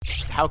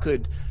how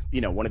could,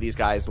 one of these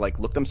guys like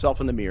look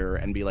themselves in the mirror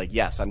and be like,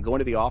 yes, I'm going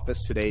to the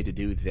office today to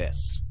do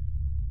this.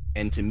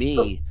 And to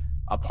me,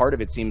 a part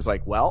of it seems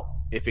like,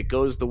 well, if it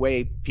goes the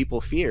way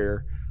people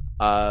fear,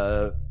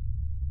 there'll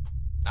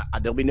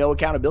be no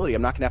accountability.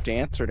 I'm not going to have to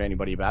answer to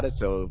anybody about it.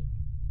 So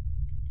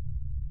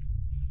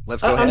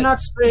let's go ahead. I'm not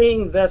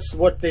saying that's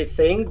what they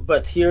think,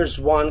 but here's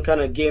one kind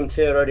of game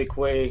theoretic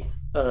way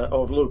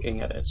of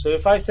looking at it. So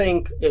if I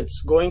think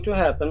it's going to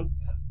happen,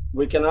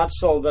 we cannot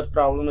solve that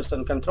problem, it's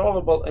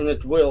uncontrollable, and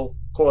it will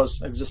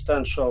cause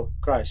existential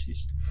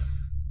crises.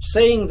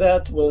 Saying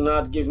that will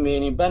not give me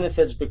any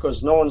benefits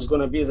because no one's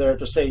going to be there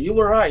to say, you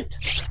were right.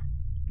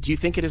 Do you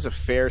think it is a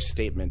fair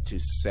statement to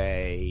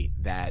say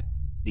that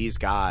these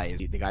guys,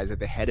 the guys at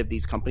the head of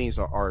these companies,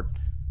 are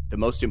the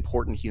most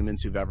important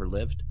humans who've ever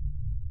lived?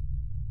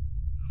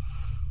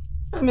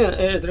 I mean,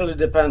 it really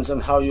depends on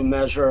how you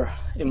measure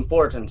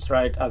importance,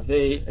 right? Are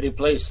they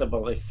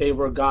replaceable? If they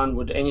were gone,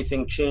 would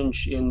anything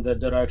change in the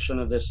direction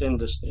of this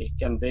industry?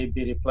 Can they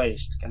be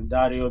replaced? Can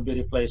Dario be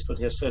replaced with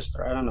his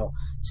sister? I don't know.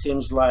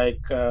 Seems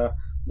like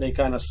they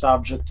kind of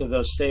subject to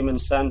those same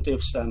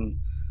incentives and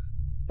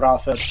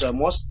profit.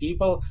 Most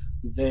people,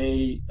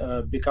 they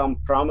become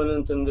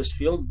prominent in this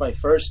field by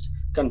first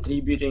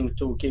contributing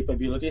to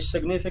capabilities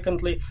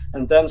significantly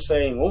and then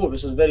saying, oh,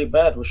 this is very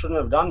bad, we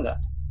shouldn't have done that.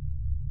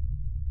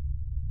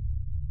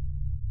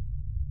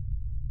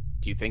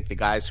 Do you think the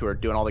guys who are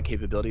doing all the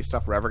capability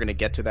stuff are ever going to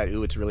get to that,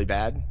 ooh, it's really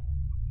bad?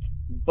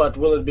 But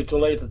will it be too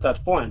late at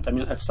that point? I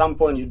mean, at some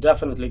point you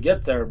definitely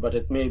get there, but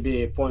it may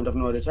be a point of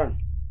no return.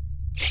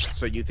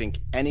 So you think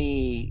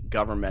any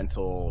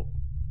governmental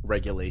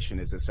regulation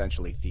is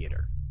essentially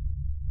theater?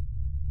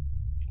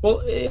 Well,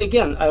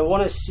 again, I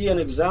want to see an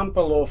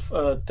example of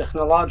a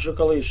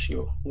technological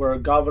issue where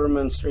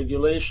government's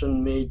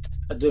regulation made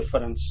a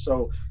difference.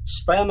 So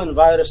spam and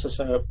viruses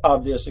are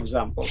obvious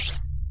examples.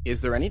 Is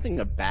there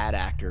anything a bad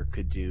actor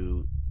could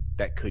do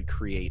that could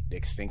create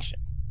extinction?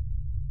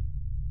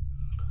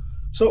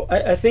 So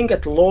I think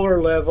at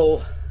lower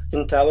level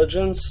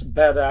intelligence,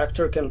 bad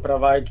actor can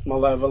provide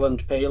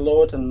malevolent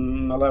payload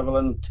and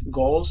malevolent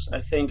goals.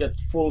 I think at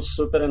full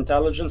super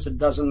intelligence, it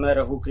doesn't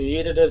matter who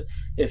created it.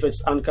 If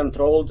it's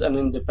uncontrolled and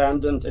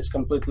independent, it's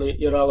completely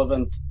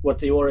irrelevant what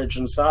the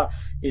origins are.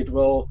 It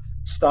will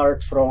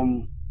start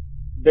from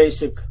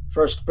basic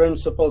first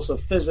principles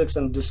of physics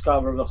and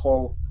discover the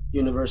whole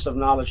universe of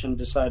knowledge and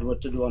decide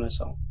what to do on its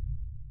own.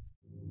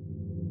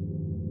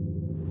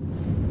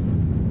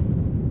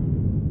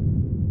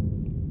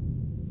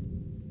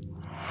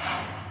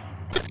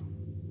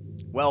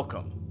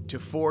 Welcome to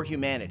For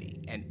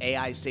Humanity, an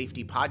AI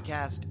Safety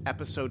Podcast,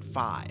 Episode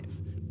 5,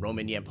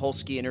 Roman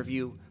Yampolskiy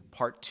interview,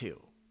 Part 2.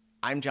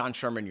 I'm John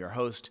Sherman, your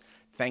host.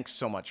 Thanks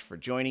so much for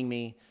joining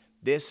me.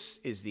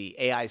 This is the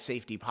AI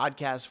Safety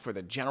Podcast for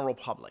the general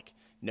public.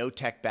 No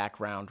tech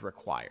background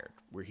required.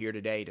 We're here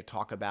today to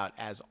talk about,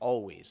 as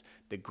always,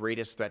 the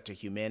greatest threat to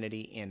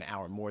humanity in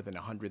our more than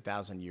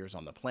 100,000 years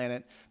on the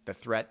planet, the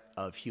threat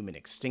of human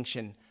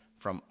extinction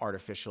from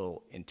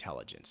artificial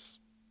intelligence.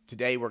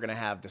 Today, we're going to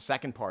have the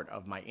second part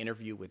of my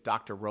interview with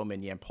Dr.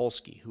 Roman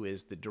Yampolskiy, who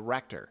is the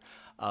director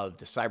of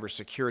the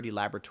Cybersecurity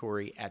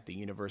Laboratory at the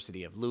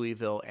University of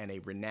Louisville and a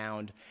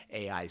renowned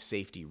AI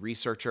safety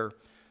researcher.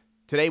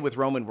 Today with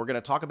Roman, we're going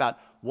to talk about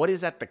what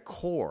is at the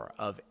core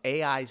of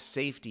AI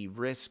safety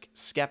risk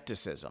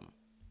skepticism.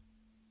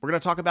 We're going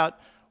to talk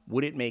about,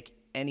 would it make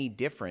any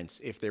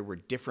difference if there were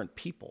different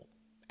people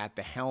at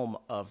the helm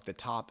of the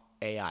top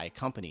AI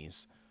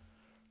companies?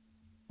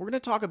 We're going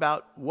to talk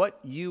about what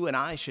you and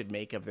I should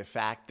make of the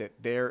fact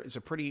that there is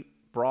a pretty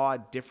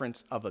broad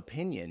difference of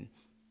opinion,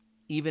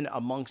 even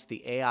amongst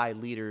the AI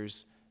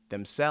leaders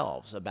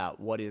themselves,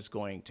 about what is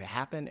going to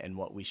happen and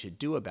what we should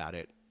do about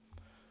it.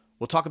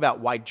 We'll talk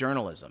about why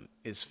journalism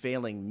is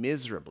failing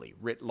miserably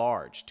writ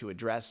large to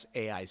address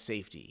AI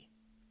safety.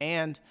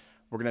 And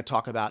we're going to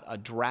talk about a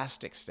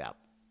drastic step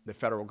the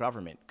federal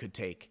government could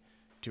take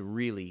to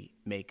really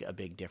make a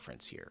big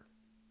difference here.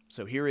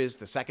 So here is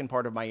the second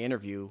part of my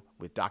interview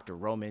with Dr.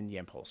 Roman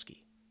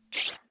Yampolskiy.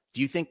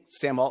 Do you think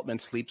Sam Altman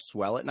sleeps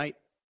well at night?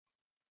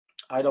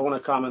 I don't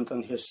want to comment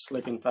on his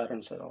sleeping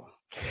patterns at all.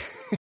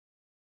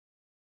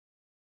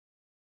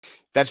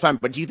 That's fine.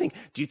 But do you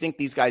think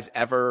these guys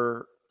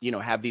ever,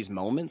 have these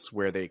moments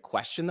where they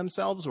question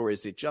themselves, or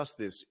is it just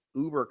this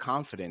uber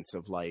confidence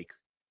of like,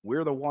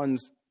 we're the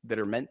ones that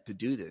are meant to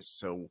do this,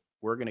 so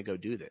we're going to go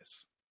do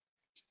this?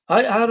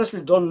 I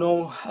honestly don't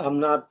know. I'm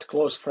not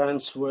close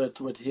friends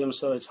with him,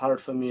 so it's hard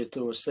for me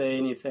to say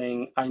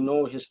anything. I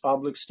know his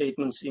public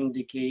statements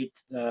indicate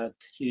that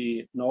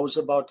he knows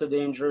about the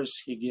dangers.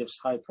 He gives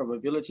high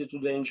probability to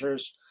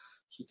dangers.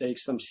 He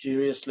takes them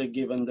seriously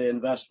given the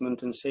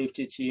investment in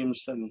safety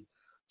teams and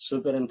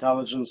super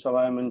intelligence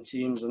alignment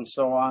teams and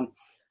so on.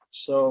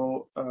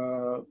 So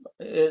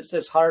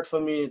it's hard for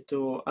me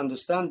to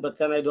understand, but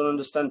then I don't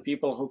understand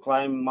people who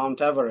climb Mount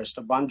Everest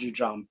or bungee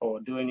jump or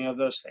do any of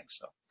those things.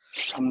 So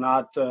I'm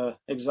not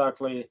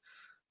exactly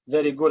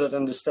very good at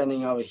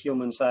understanding our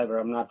human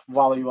cyber. I'm not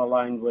value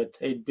aligned with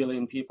 8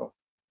 billion people.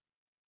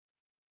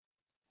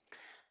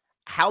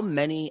 how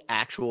many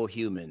actual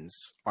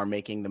humans are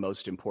making the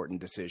most important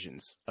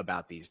decisions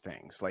about these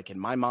things? Like in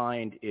my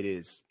mind, it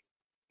is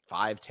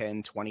 5,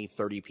 10, 20,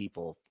 30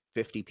 people,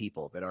 50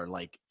 people that are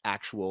like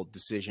actual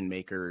decision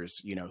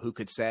makers, who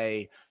could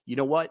say, you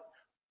know what,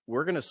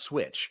 we're going to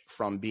switch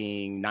from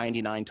being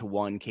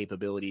 99-1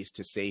 capabilities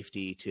to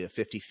safety to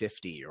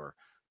 50-50 or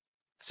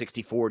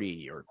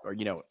 60-40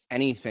 or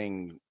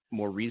anything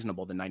more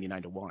reasonable than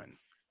 99-1.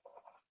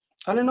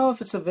 I don't know if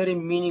it's a very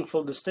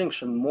meaningful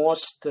distinction.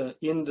 Most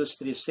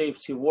industry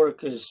safety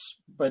work is,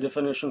 by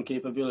definition,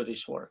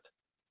 capabilities work.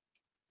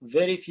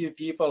 Very few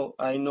people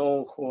I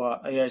know who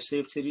are AI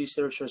safety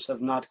researchers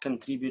have not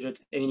contributed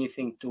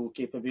anything to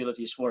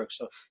capabilities work.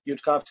 So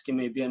Yampolskiy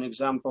may be an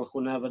example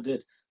who never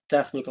did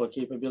technical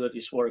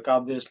capabilities work.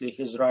 Obviously,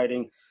 his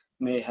writing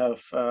may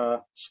have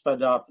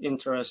sped up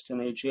interest in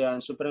AGI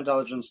and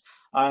superintelligence.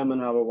 I'm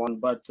another one.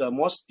 But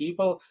most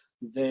people,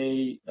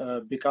 they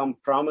become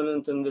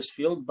prominent in this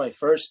field by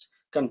first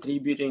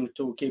contributing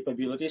to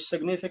capabilities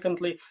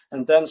significantly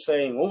and then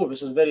saying, oh,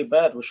 this is very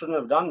bad, we shouldn't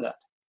have done that.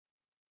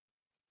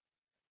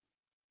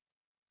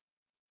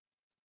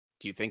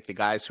 Do you think the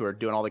guys who are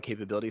doing all the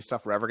capability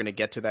stuff are ever going to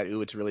get to that,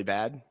 ooh, it's really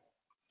bad?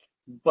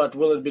 But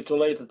will it be too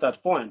late at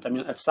that point? I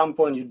mean, at some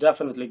point you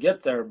definitely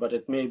get there, but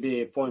it may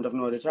be a point of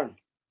no return.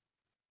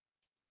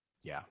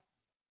 Yeah.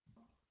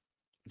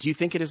 Do you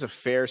think it is a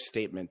fair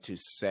statement to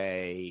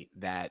say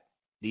that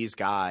these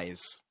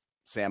guys,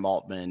 Sam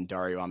Altman,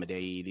 Dario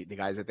Amodei, the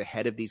guys at the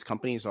head of these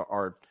companies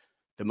are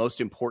the most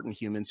important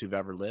humans who've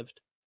ever lived?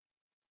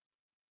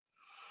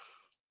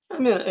 I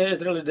mean,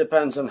 it really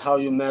depends on how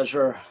you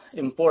measure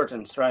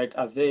importance, right?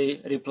 Are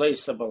they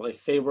replaceable?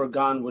 If they were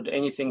gone, would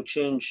anything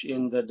change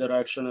in the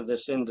direction of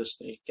this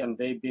industry? Can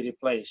they be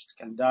replaced?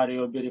 Can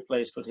Dario be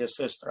replaced with his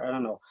sister? I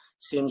don't know.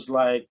 Seems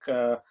like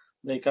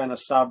they kind of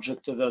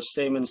subject to those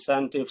same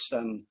incentives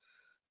and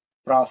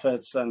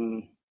profits,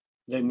 and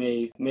they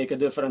may make a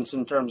difference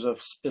in terms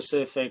of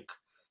specific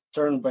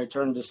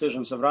turn-by-turn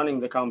decisions of running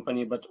the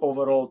company, but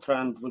overall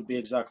trend would be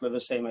exactly the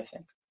same, I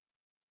think.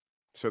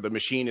 So the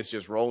machine is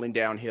just rolling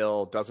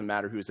downhill. Doesn't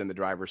matter who's in the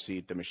driver's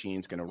seat. The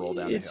machine's going to roll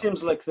down the hill. It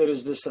seems like there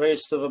is this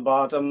race to the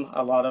bottom.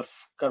 A lot of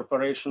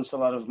corporations, a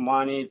lot of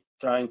money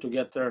trying to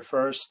get there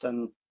first.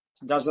 And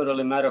it doesn't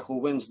really matter who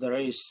wins the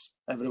race.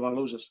 Everyone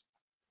loses.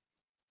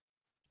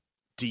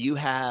 Do you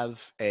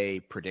have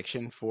a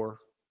prediction for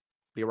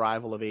the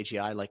arrival of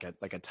AGI,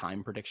 like a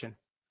time prediction?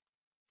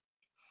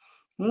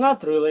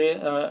 Not really.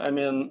 I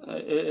mean,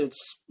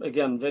 it's,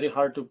 again, very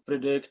hard to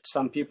predict.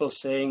 Some people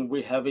saying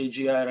we have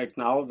AGI right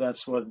now.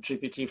 That's what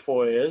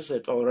GPT-4 is.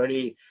 It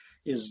already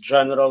is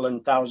general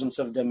in thousands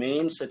of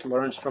domains. It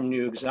learns from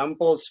new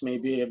examples,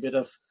 maybe a bit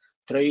of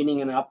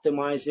training and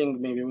optimizing.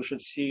 Maybe we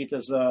should see it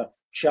as a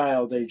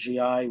child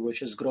AGI,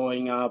 which is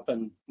growing up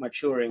and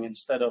maturing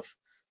instead of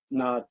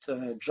not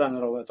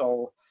general at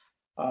all.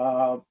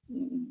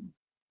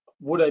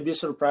 Would I be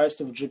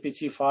surprised if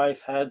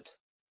GPT-5 had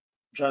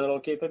general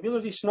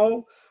capabilities?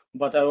 No,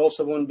 but I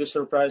also wouldn't be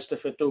surprised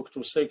if it took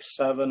to 6,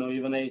 7, or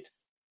even 8.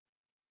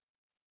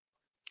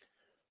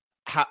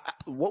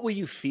 What will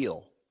you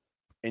feel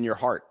in your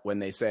heart when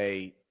they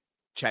say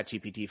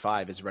ChatGPT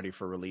 5 is ready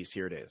for release?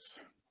 Here it is.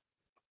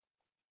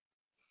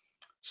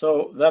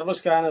 So that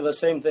was kind of the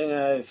same thing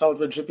I felt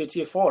with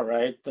GPT-4,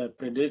 right? The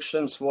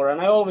predictions were, and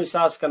I always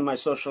ask on my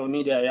social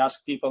media, I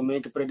ask people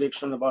make a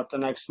prediction about the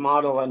next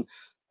model, and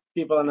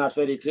people are not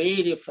very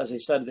creative. As I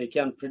said, they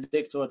can't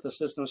predict what the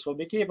systems will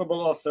be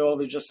capable of. They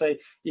always just say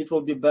it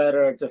will be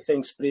better at the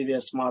things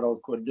previous model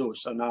could do.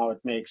 So now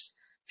it makes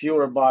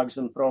fewer bugs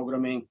in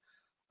programming.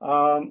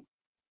 I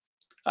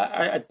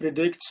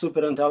predict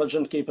super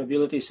intelligent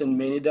capabilities in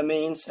many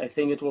domains. I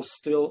think it will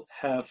still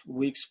have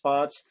weak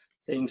spots,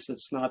 things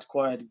it's not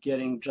quite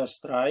getting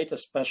just right,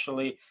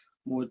 especially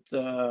with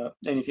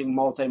anything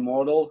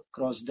multimodal,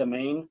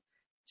 cross-domain.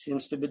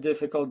 Seems to be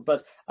difficult,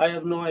 but I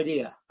have no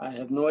idea. I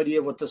have no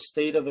idea what the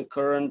state of the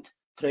current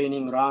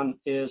training run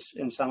is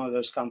in some of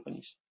those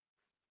companies.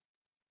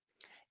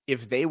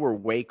 If they were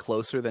way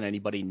closer than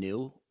anybody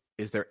knew,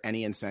 is there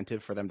any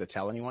incentive for them to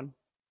tell anyone?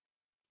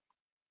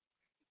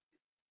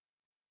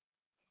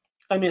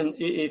 I mean,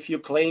 if you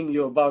claim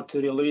you're about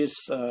to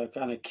release a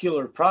kind of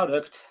killer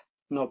product,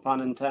 no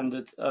pun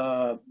intended,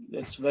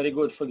 it's very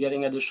good for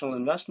getting additional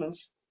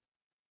investments.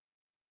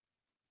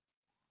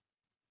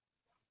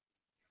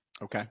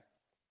 Okay.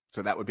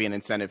 So that would be an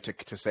incentive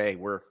to say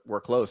we're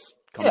close.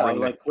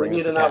 We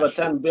need another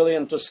 10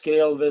 billion to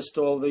scale this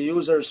to all the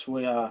users.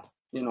 We are,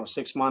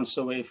 6 months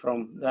away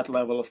from that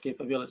level of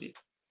capability.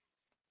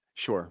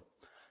 Sure.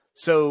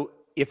 So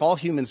if all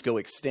humans go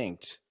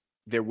extinct,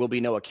 there will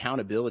be no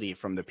accountability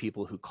from the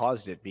people who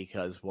caused it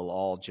because we'll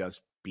all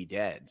just be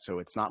dead. So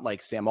it's not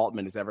like Sam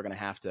Altman is ever going to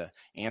have to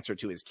answer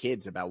to his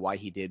kids about why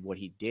he did what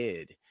he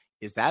did.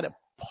 Is that a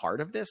part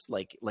of this?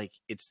 Like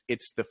it's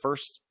the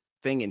first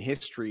thing in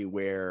history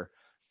where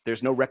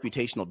there's no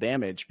reputational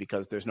damage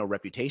because there's no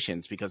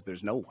reputations because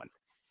there's no one.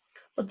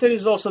 But there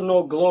is also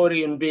no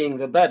glory in being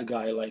the bad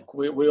guy. Like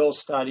we all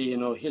study,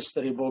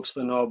 history books.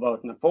 We know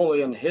about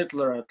Napoleon,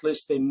 Hitler. At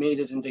least they made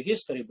it into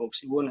history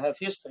books. You wouldn't have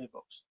history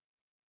books.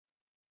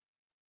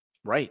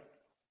 Right.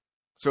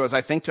 So as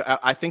I think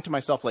to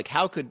myself, like,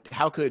 how could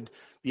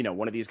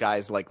one of these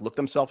guys like look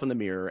themselves in the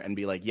mirror and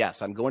be like,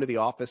 yes, I'm going to the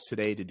office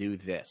today to do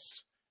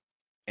this.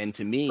 And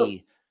to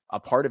me, a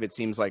part of it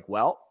seems like,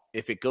 well,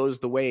 if it goes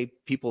the way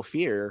people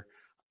fear,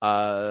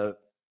 there'll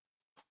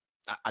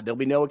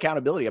be no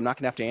accountability. I'm not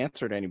going to have to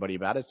answer to anybody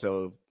about it.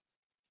 So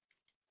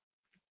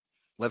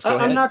let's go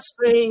ahead. I'm not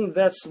saying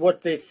that's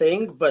what they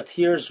think, but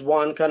here's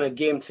one kind of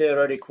game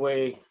theoretic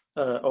way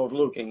of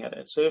looking at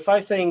it. So if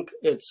I think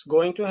it's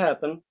going to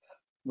happen,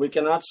 we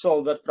cannot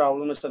solve that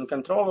problem, it's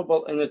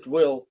uncontrollable, and it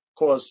will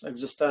cause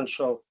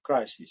existential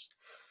crises.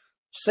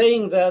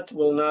 Saying that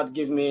will not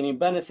give me any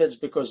benefits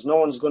because no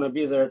one's going to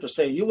be there to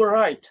say, you were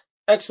right,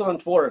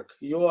 excellent work,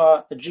 you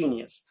are a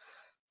genius.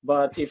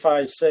 But if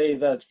I say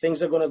that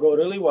things are going to go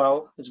really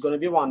well, it's going to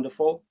be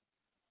wonderful,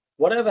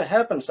 whatever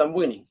happens, I'm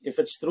winning. If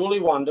it's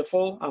truly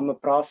wonderful, I'm a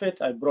prophet,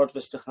 I brought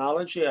this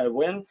technology, I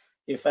win.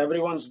 If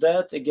everyone's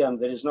dead, again,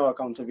 there is no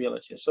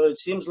accountability. So it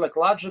seems like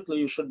logically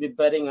you should be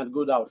betting on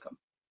good outcome.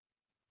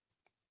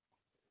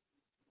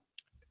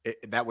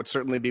 That would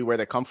certainly be where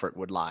the comfort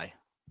would lie.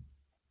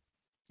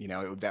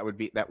 That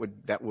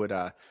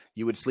would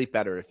you would sleep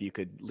better if you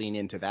could lean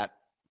into that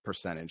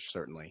percentage,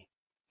 certainly.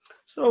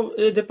 So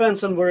it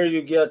depends on where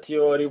you get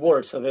your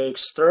rewards. Are they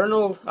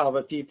external? Are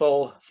the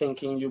people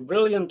thinking you're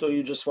brilliant, or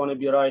you just want to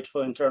be right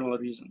for internal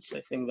reasons? I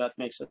think that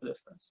makes a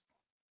difference.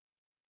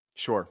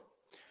 Sure.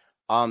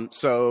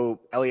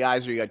 So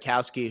Eliezer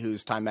Yudkowsky,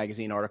 whose Time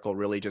Magazine article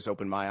really just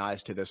opened my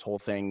eyes to this whole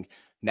thing,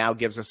 now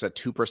gives us a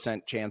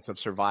 2% chance of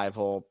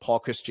survival. Paul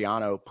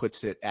Christiano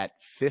puts it at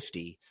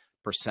 50%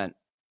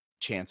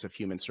 chance of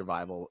human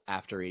survival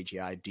after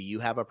AGI. Do you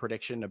have a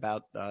prediction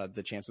about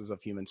the chances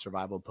of human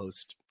survival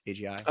post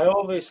AGI? I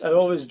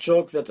always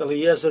joke that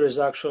Eliezer is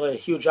actually a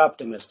huge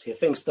optimist. He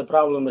thinks the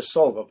problem is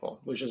solvable.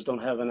 We just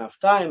don't have enough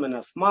time,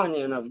 enough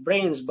money, enough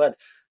brains, but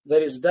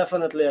there is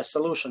definitely a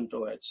solution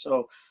to it.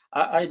 So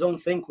I don't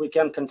think we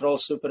can control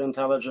super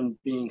intelligent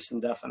beings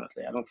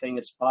indefinitely. I don't think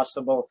it's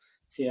possible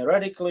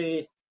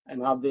theoretically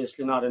and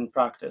obviously not in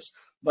practice.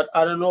 But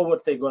I don't know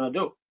what they're going to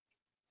do.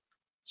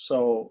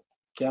 So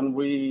can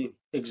we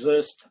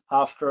exist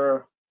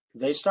after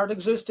they start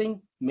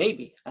existing?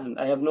 Maybe. And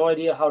I have no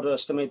idea how to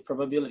estimate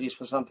probabilities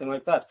for something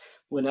like that.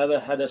 We never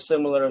had a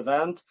similar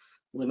event.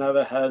 We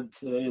never had,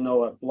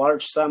 a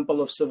large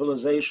sample of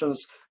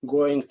civilizations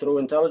going through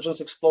intelligence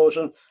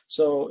explosion.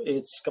 So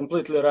it's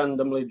completely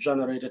randomly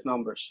generated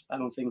numbers. I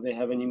don't think they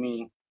have any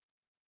meaning.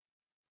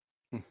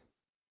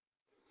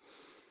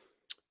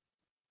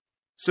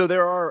 So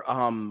there are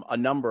a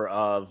number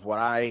of what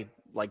I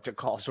like to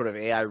call sort of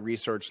AI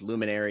research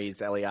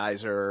luminaries: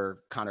 Eliezer,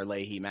 Connor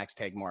Leahy, Max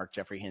Tegmark,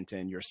 Jeffrey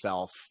Hinton,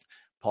 yourself,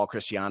 Paul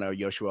Christiano,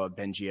 Yoshua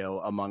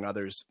Bengio, among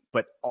others.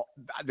 But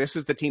this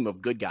is the team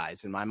of good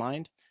guys in my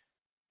mind.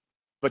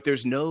 But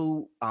there's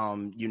no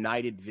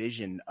united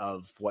vision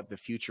of what the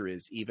future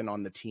is, even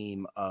on the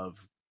team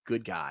of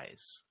good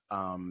guys.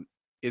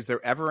 Is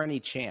there ever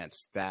any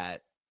chance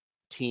that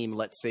team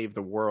Let's Save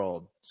the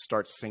World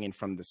starts singing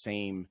from the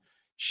same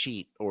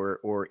sheet,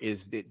 or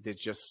is it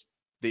just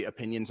the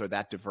opinions are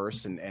that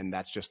diverse and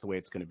that's just the way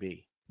it's going to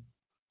be?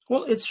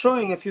 Well, it's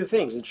showing a few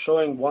things. It's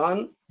showing,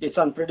 one, it's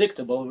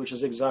unpredictable, which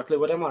is exactly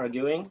what I'm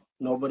arguing.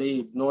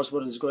 Nobody knows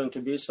what it's going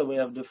to be, so we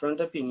have different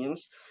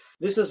opinions.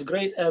 This is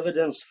great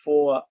evidence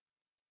for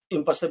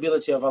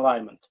impossibility of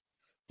alignment.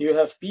 You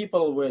have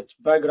people with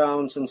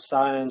backgrounds in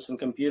science and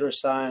computer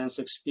science,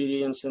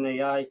 experience in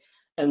AI,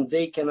 and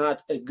they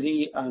cannot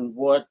agree on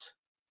what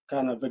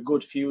kind of a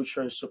good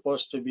future is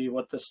supposed to be,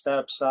 what the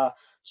steps are.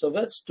 So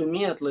that's, to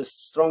me at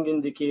least, strong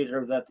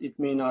indicator that it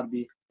may not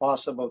be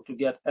possible to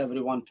get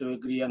everyone to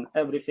agree on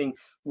everything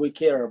we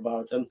care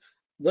about. And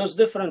those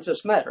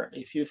differences matter.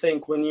 If you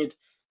think we need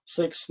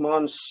 6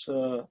 months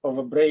of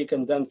a break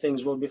and then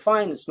things will be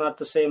fine, it's not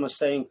the same as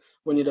saying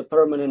we need a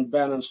permanent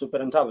ban on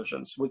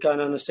superintelligence. We're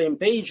kind of on the same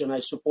page, and I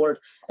support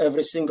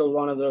every single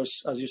one of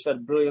those, as you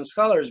said, brilliant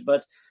scholars,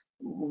 but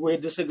we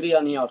disagree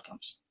on the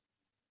outcomes.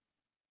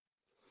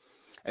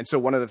 And so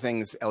one of the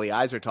things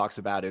Eliezer talks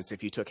about is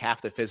if you took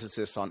half the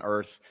physicists on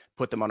Earth,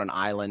 put them on an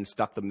island,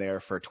 stuck them there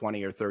for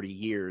 20 or 30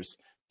 years,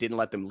 didn't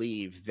let them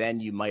leave, then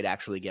you might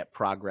actually get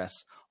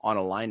progress on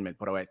alignment.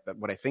 But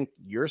what I think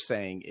you're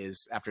saying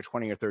is after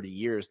 20 or 30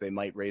 years, they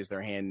might raise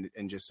their hand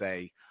and just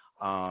say,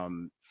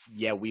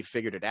 yeah, we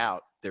figured it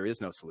out. There is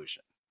no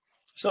solution.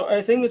 So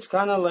I think it's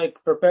kind of like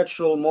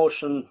perpetual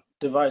motion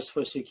device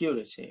for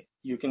security.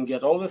 You can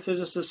get all the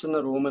physicists in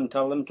the room and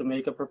tell them to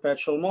make a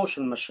perpetual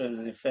motion machine.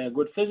 And if they're a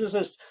good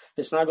physicist,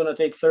 it's not going to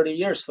take 30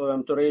 years for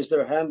them to raise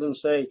their hand and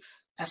say,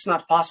 that's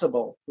not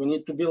possible. We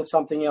need to build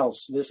something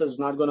else. This is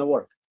not going to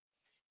work.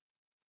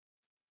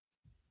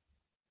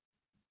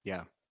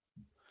 Yeah.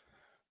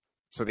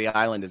 So the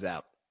island is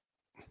out.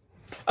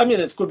 I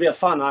mean, it could be a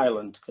fun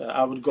island.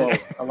 I would go.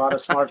 A lot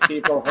of smart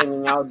people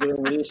hanging out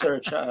doing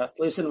research.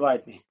 Please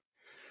invite me.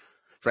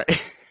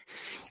 Right.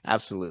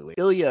 Absolutely.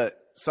 Ilya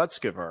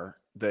Sutskever,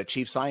 the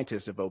chief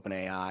scientist of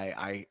OpenAI,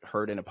 I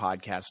heard in a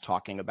podcast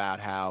talking about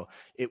how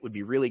it would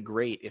be really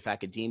great if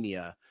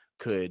academia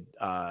could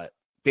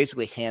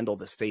basically handle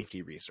the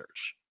safety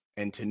research.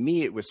 And to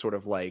me, it was sort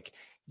of like,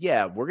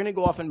 yeah, we're going to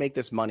go off and make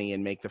this money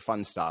and make the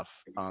fun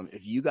stuff.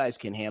 If you guys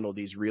can handle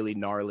these really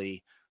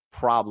gnarly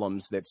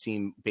problems that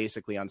seem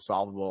basically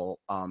unsolvable,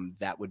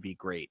 that would be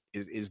great.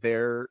 Is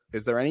there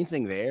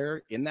anything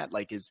there in that?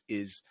 Like,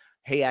 is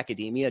hey,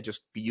 academia,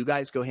 just you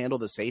guys go handle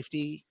the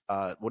safety?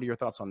 What are your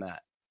thoughts on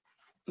that?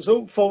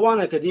 So for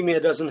one, academia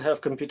doesn't have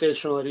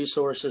computational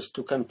resources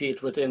to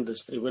compete with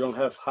industry. We don't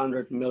have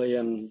 $100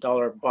 million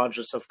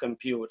budgets of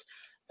compute.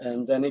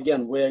 And then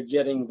again, we're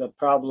getting the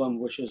problem,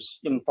 which is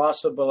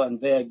impossible, and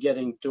they're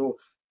getting to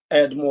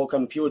add more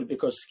compute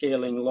because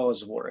scaling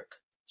laws work.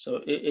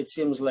 So it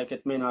seems like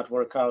it may not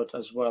work out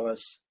as well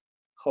as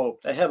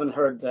hoped. I haven't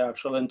heard the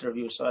actual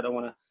interview, so I don't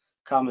want to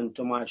comment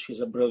too much.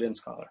 He's a brilliant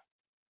scholar.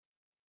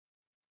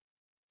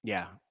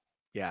 Yeah.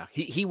 Yeah.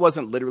 He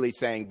wasn't literally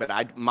saying,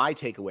 but my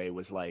takeaway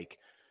was like,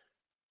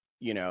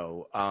 we're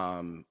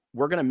going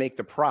to make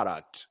the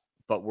product,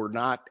 but we're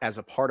not, as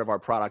a part of our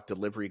product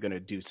delivery, going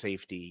to do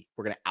safety.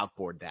 We're going to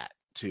outboard that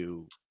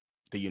to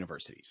the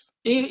universities.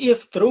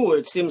 If true,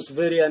 it seems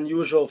very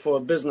unusual for a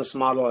business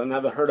model. I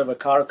never heard of a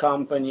car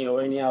company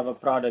or any other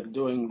product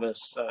doing this.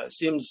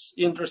 Seems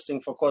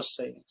interesting for cost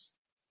savings.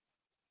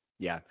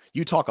 Yeah.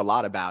 You talk a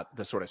lot about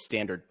the sort of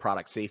standard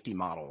product safety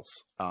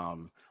models,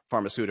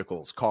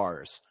 pharmaceuticals,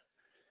 cars,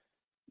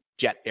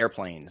 jet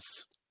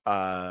airplanes.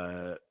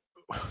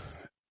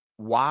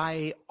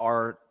 Why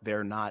are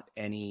there not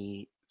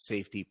any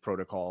safety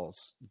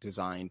protocols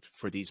designed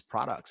for these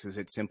products? Is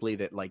it simply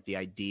that, like, the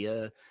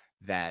idea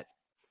that,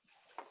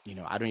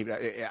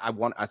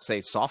 I'd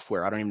say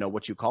software, I don't even know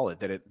what you call it,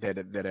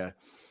 that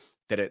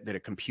a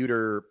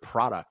computer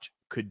product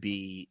could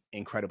be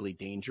incredibly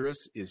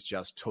dangerous is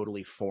just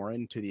totally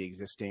foreign to the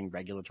existing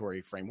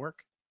regulatory framework?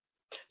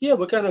 Yeah,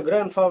 we kind of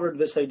grandfathered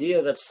this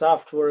idea that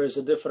software is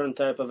a different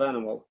type of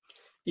animal.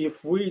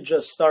 If we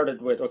just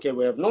started with, okay,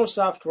 we have no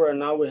software, and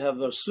now we have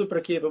those super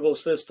capable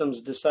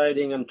systems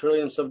deciding on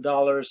trillions of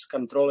dollars,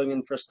 controlling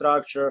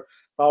infrastructure,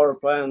 power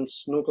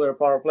plants, nuclear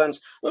power plants,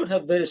 we would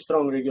have very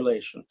strong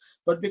regulation.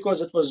 But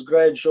because it was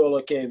gradual,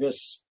 okay,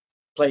 this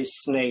plays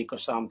Snake or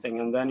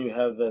something, and then you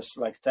have this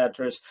like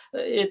Tetris,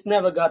 it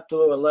never got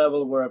to a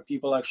level where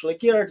people actually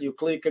cared. You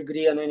click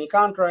agree on any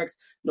contract,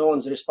 no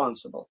one's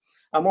responsible.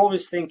 I'm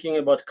always thinking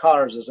about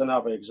cars as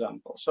another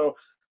example. So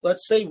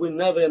let's say we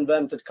never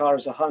invented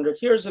cars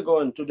 100 years ago,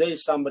 and today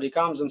somebody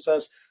comes and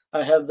says,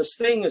 I have this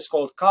thing, it's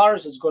called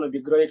cars, it's going to be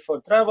great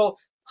for travel,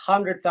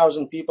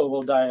 100,000 people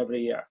will die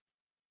every year.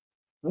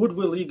 Would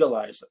we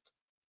legalize it?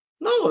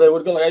 No, they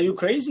would go like, are you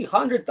crazy?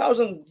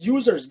 100,000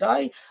 users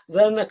die,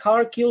 then a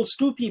car kills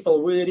 2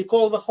 people, we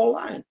recall the whole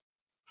line.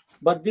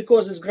 But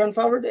because it's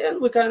grandfathered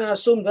in, we kind of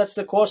assume that's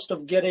the cost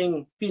of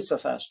getting pizza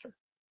faster.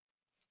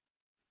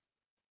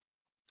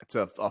 It's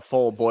a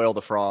full boil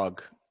the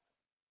frog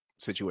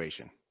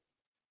situation.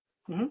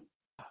 Mm-hmm.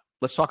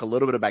 Let's talk a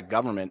little bit about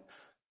government.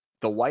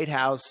 The White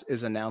House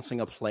is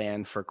announcing a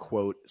plan for,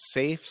 quote,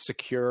 safe,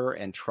 secure,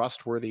 and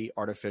trustworthy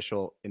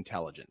artificial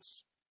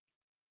intelligence.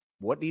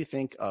 What do you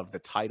think of the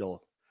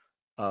title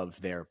of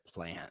their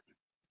plan?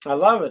 I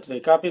love it. They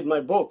copied my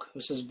book.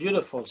 This is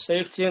beautiful.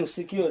 Safety and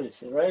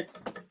security, right?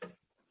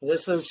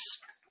 This is,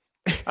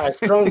 I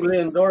strongly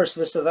endorse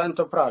this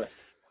Evento product.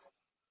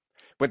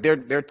 But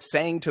they're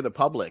saying to the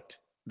public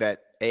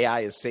that AI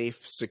is safe,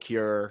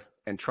 secure,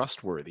 and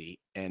trustworthy.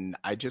 And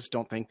I just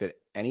don't think that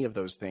any of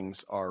those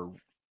things are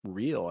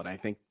real. And I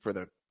think for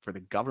the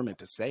government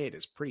to say it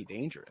is pretty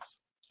dangerous.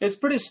 It's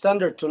pretty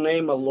standard to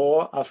name a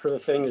law after a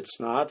thing it's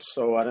not.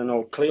 So I don't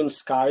know, clean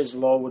skies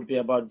law would be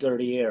about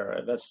dirty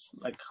air. That's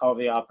like how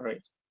they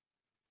operate.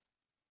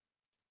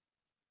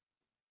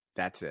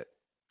 That's it.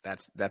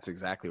 That's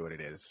exactly what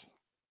it is.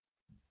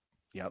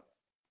 Yep.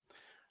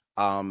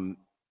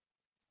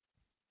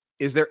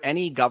 Is there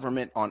any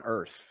government on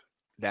earth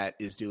that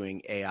is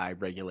doing AI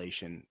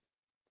regulation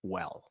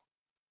well?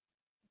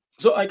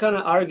 So I kind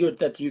of argued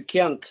that you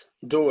can't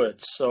do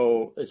it.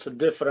 So it's a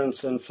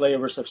difference in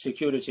flavors of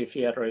security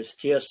theater. Is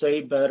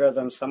TSA better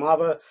than some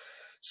other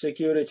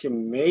security?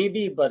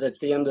 Maybe, but at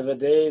the end of the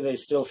day, they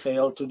still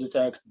fail to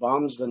detect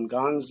bombs and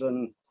guns.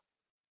 And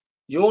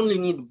you only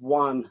need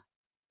one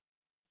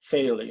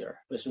failure.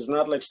 This is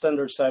not like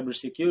standard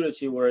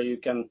cybersecurity where you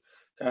can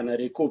kind of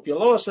recoup your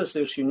losses,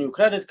 issue new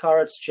credit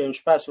cards,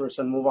 change passwords,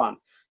 and move on.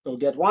 You'll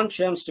get one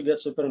chance to get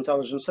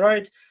superintelligence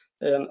right.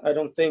 And I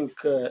don't think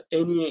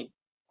any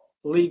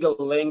legal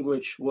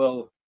language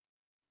will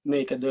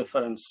make a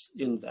difference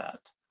in that.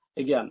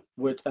 Again,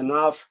 with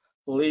enough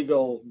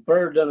legal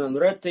burden and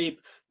red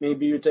tape,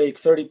 maybe you take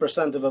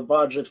 30% of a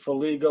budget for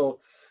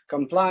legal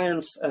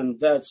compliance, and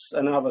that's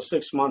another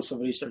 6 months of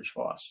research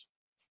for us.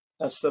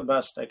 That's the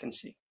best I can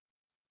see.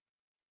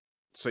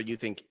 So you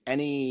think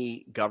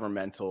any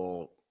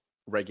governmental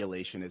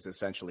regulation is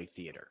essentially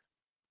theater?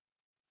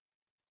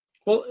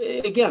 Well,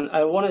 again,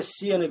 I want to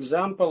see an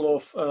example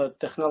of a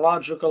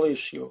technological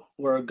issue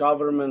where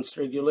government's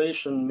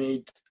regulation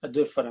made a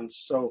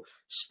difference. So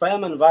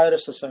spam and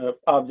viruses are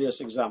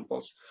obvious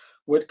examples.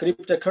 With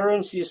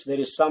cryptocurrencies, there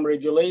is some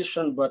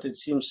regulation, but it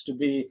seems to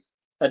be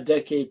a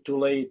decade too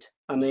late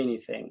on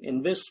anything.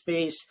 In this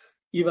space,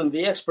 even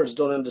the experts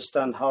don't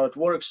understand how it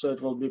works, so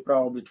it will be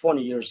probably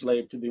 20 years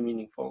late to be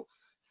meaningful.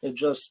 It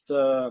just,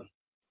 I'm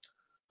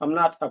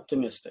not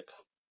optimistic.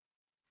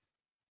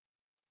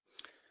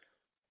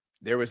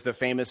 There was the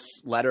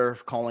famous letter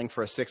calling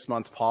for a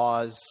 6-month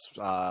pause.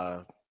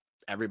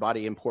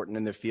 Everybody important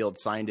in the field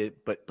signed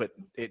it, but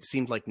it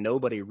seemed like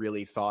nobody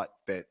really thought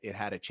that it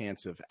had a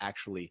chance of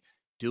actually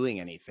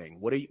doing anything.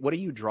 What do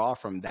you draw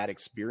from that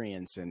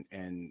experience,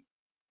 and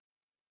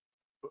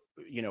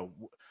you know,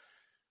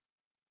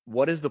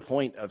 what is the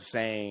point of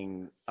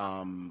saying,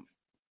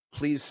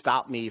 please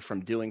stop me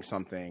from doing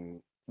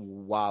something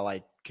while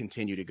I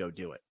continue to go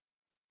do it?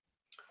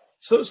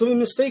 So the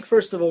mistake,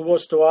 first of all,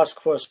 was to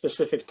ask for a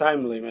specific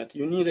time limit.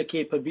 You need a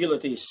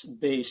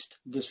capabilities-based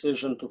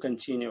decision to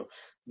continue.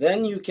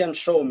 Then you can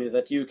show me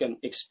that you can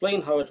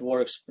explain how it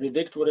works,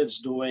 predict what it's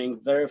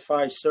doing,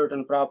 verify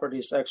certain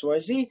properties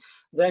XYZ,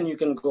 then you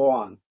can go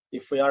on.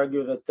 If we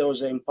argue that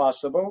those are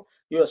impossible,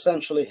 you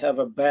essentially have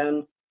a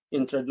ban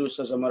introduced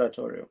as a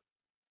moratorium.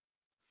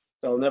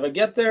 They'll never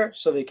get there,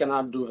 so they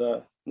cannot do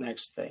the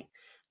next thing.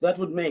 That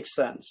would make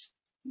sense.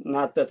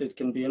 Not that it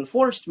can be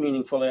enforced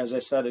meaningfully. As I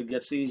said, it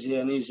gets easier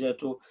and easier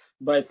to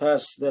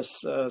bypass this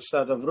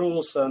set of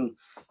rules, and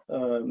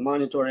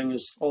monitoring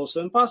is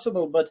also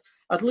impossible, but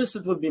at least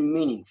it would be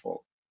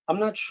meaningful. I'm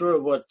not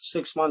sure what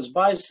 6 months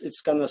buys.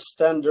 It's kind of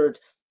standard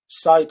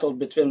cycle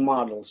between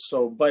models.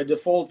 So by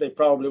default, they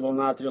probably will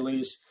not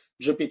release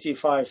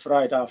GPT-5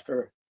 right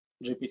after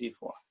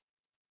GPT-4.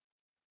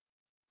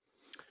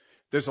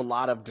 There's a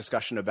lot of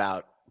discussion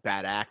about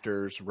bad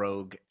actors,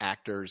 rogue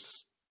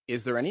actors.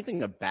 Is there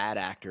anything a bad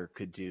actor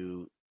could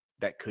do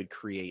that could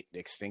create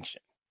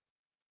extinction?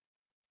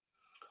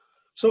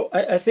 So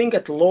I think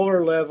at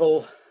lower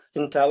level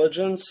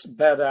intelligence,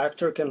 bad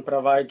actor can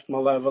provide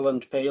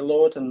malevolent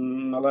payload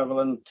and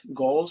malevolent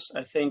goals.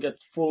 I think at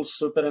full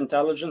super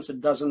intelligence,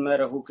 it doesn't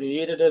matter who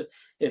created it.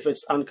 If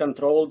it's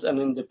uncontrolled and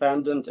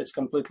independent, it's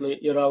completely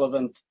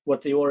irrelevant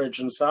what the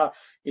origins are.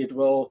 It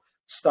will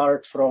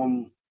start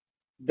from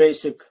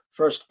basic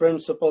first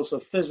principles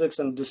of physics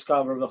and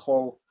discover the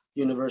whole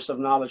universe of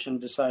knowledge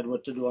and decide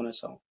what to do on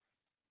its own.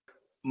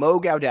 Mo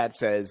Gaudat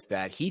says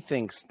that he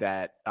thinks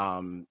that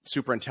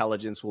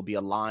superintelligence will be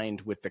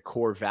aligned with the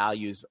core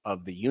values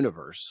of the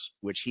universe,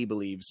 which he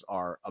believes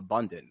are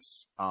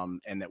abundance,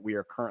 and that we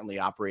are currently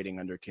operating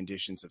under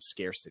conditions of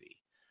scarcity.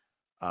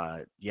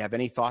 Do you have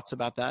any thoughts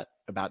about that?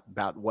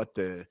 About what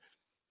the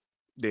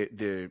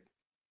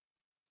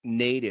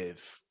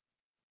native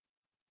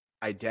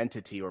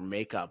identity or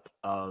makeup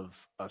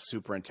of a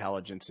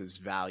superintelligence's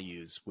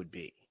values would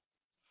be?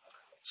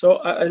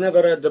 So I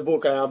never read the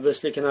book. I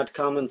obviously cannot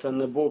comment on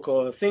the book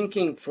or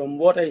thinking. From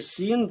what I've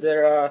seen,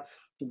 there are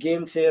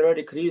game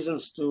theoretic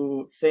reasons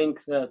to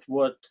think that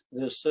what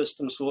the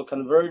systems will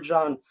converge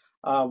on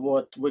are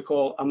what we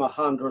call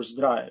Amahandra's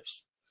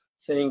drives.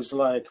 Things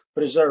like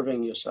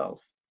preserving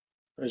yourself,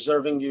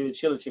 preserving your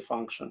utility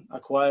function,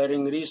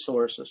 acquiring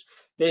resources,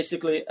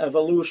 basically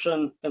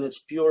evolution in its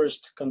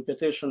purest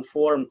competition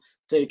form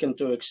taken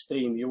to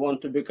extreme. You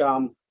want to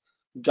become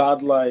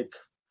godlike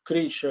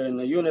creature in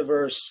the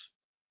universe.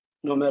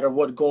 No matter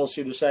what goals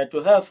you decide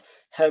to have,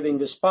 having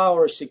this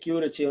power,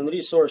 security, and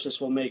resources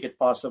will make it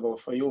possible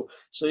for you.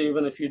 So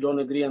even if you don't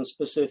agree on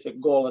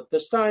specific goal at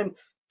this time,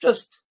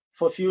 just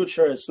for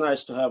future, it's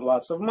nice to have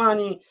lots of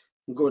money,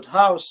 good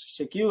house,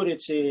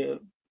 security.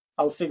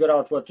 I'll figure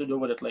out what to do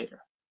with it later.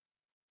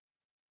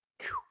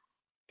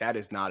 That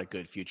is not a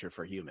good future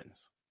for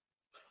humans.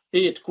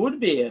 It could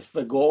be if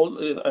the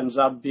goal ends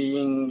up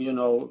being,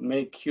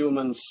 make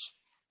humans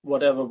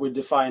whatever we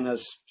define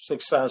as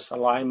success,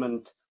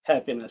 alignment,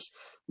 happiness,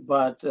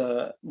 but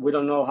we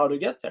don't know how to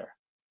get there.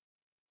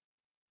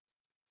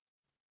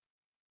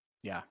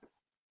 Yeah.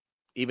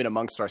 Even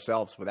amongst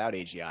ourselves without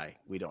AGI,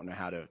 we don't know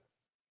how to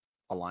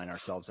align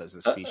ourselves as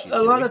a species.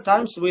 A lot of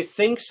times we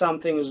think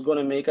something is going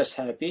to make us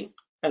happy,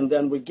 and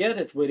then we get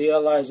it, we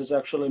realize it's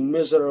actually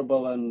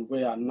miserable, and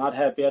we are not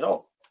happy at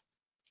all.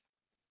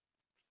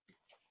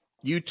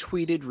 You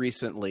tweeted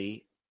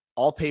recently,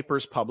 all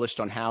papers published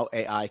on how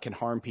AI can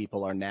harm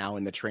people are now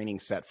in the training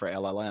set for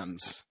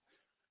LLMs.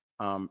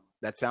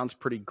 That sounds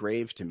pretty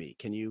grave to me.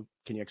 Can you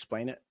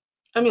explain it?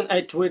 I mean,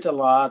 I tweet a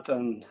lot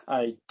and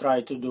I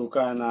try to do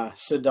kind of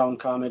sit-down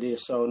comedy,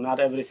 so not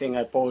everything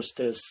I post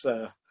is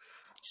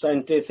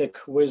scientific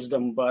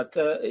wisdom, but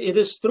it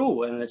is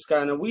true, and it's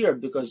kind of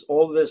weird because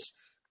all this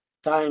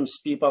times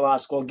people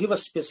ask, well, give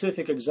us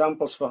specific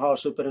examples for how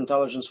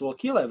superintelligence will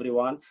kill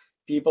everyone.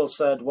 People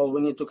said, well,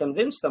 we need to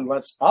convince them,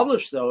 let's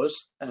publish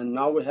those. And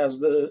now we have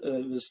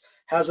this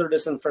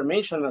hazardous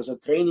information as a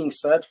training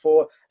set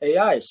for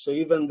AI. So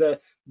even the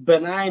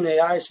benign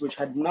AIs, which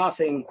had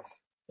nothing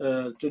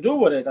to do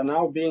with it, are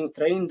now being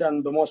trained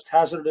on the most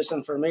hazardous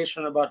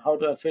information about how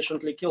to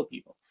efficiently kill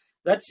people.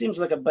 that seems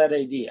like a bad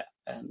idea.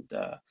 And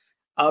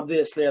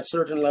obviously, at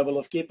certain level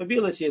of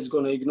capability, it's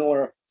going to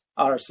ignore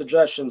our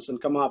suggestions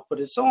and come up with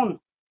its own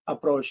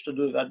approach to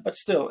do that. But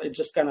still, it's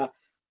just kind of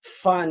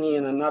funny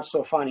in a not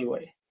so funny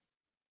way.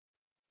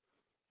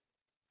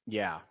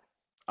 Yeah.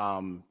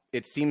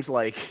 It seems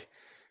like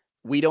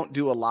we don't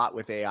do a lot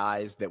with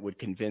AIs that would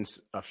convince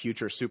a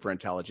future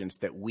superintelligence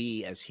that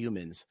we as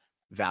humans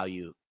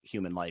value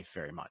human life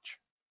very much.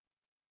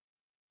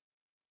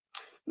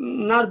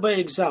 Not by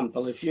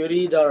example. If you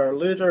read our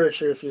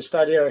literature, if you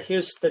study our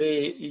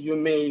history, you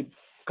may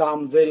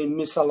come very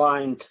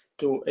misaligned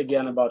to,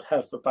 again, about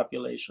half the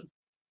population.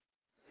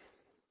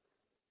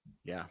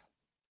 Yeah.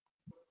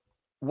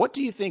 What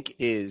do you think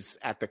is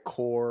at the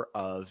core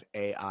of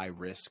AI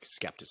risk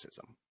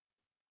skepticism?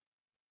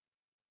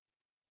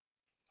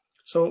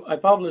 So I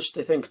published,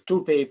 I think,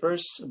 2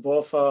 papers,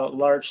 both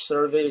large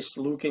surveys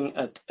looking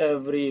at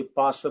every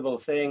possible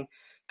thing.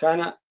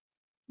 Kind of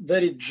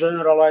very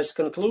generalized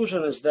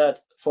conclusion is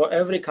that for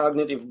every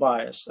cognitive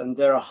bias, and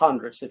there are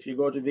hundreds, if you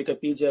go to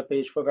Wikipedia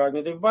page for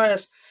cognitive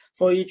bias,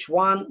 for each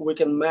one, we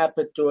can map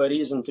it to a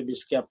reason to be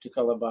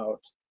skeptical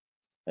about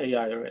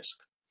AI risk.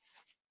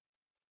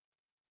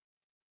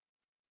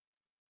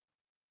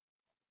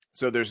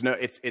 So there's no,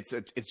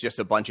 it's just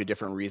a bunch of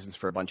different reasons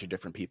for a bunch of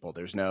different people.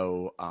 There's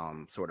no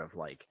sort of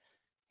like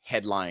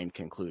headline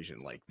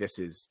conclusion, like this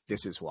is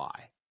why.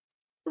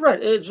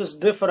 Right, it's just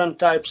different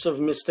types of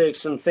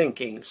mistakes in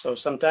thinking. So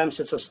sometimes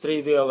it's as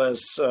trivial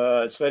as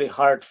it's very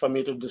hard for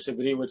me to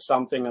disagree with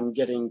something I'm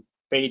getting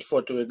paid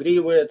for to agree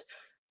with.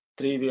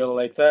 Trivial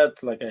like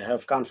that, like I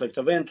have conflict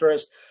of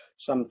interest.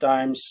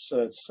 Sometimes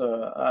it's,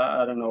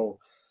 I don't know,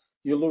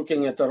 you're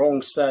looking at the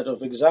wrong set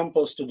of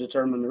examples to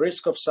determine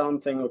risk of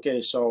something.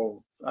 Okay,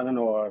 so I don't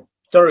know, a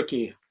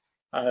turkey.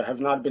 I have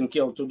not been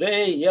killed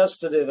today,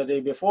 yesterday, the day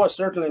before.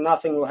 Certainly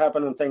nothing will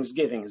happen on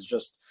Thanksgiving. It's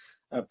just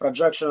a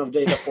projection of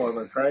data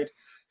forward, right?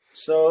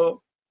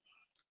 So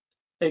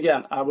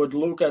again, I would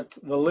look at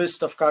the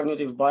list of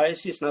cognitive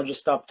biases, not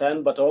just top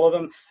 10, but all of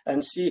them,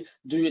 and see,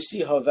 do you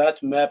see how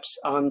that maps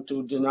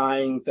onto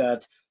denying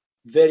that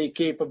very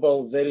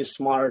capable, very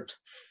smart,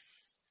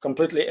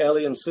 completely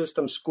alien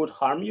systems could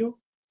harm you?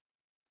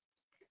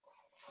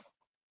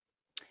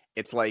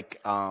 It's like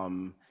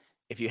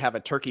if you have a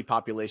turkey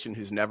population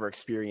who's never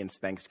experienced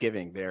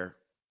Thanksgiving, their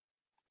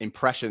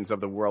impressions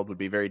of the world would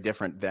be very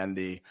different than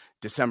the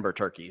December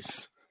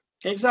turkeys.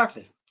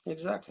 Exactly.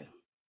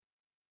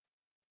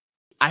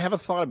 I have a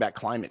thought about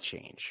climate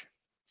change.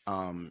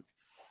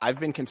 I've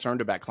been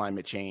concerned about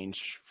climate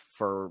change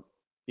for,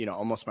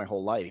 almost my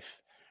whole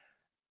life.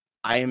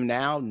 I am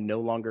now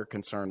no longer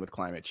concerned with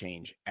climate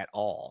change at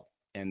all.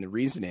 And the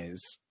reason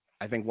is,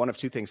 I think one of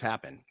two things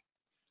happen.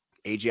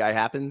 AGI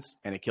happens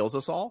and it kills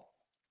us all,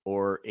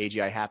 or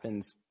AGI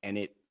happens and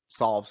it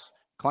solves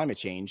climate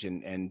change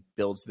and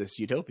builds this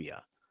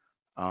utopia.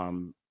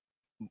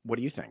 What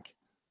do you think?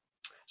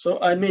 So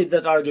I made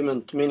that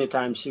argument many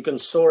times. You can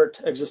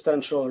sort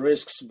existential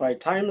risks by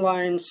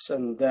timelines,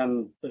 and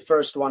then the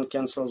first one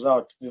cancels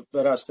out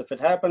the rest if it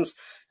happens.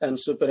 And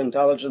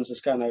superintelligence is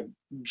kind of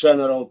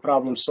general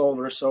problem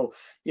solver. So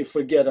if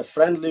we get a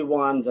friendly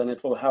one, then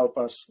it will help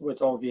us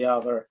with all the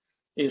other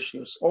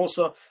issues.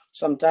 Also,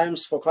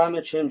 sometimes for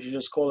climate change, you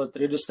just call it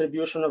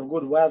redistribution of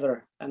good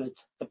weather, and it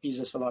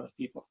appeases a lot of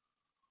people.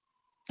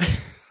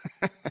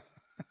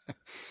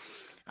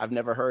 I've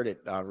never heard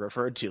it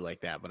referred to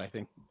like that, but I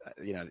think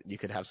you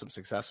could have some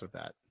success with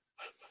that.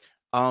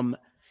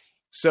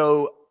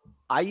 So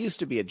I used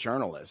to be a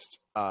journalist.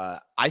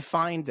 I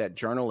find that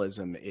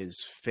journalism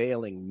is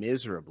failing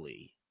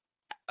miserably,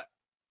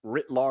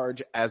 writ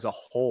large as a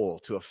whole,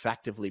 to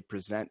effectively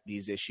present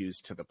these issues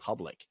to the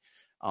public.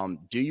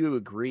 Do you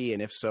agree?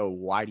 And if so,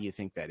 why do you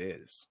think that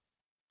is?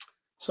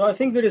 So I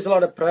think there is a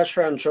lot of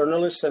pressure on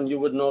journalists, and you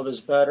would know this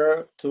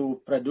better,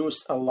 to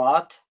produce a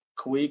lot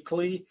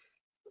quickly.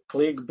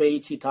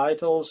 Clickbaity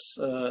titles.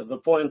 The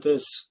point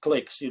is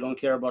clicks. You don't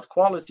care about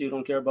quality. You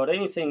don't care about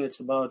anything. It's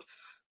about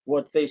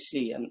what they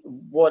see. And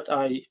what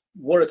I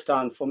worked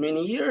on for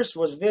many years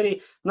was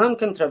very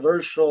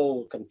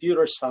non-controversial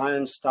computer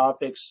science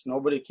topics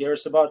nobody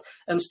cares about.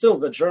 And still,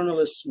 the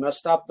journalists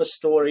messed up the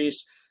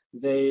stories.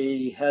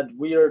 They had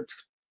weird,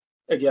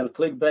 again,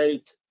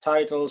 clickbait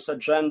titles,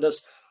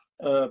 agendas,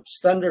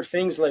 standard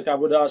things like I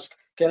would ask,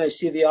 can I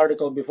see the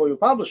article before you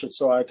publish it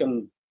so I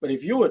can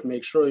review it,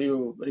 make sure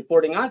you're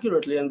reporting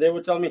accurately? And they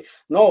would tell me,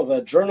 no,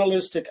 the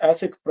journalistic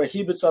ethic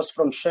prohibits us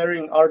from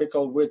sharing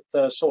article with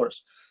the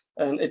source.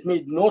 And it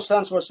made no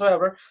sense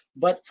whatsoever.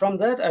 But from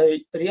that, I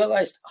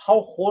realized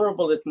how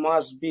horrible it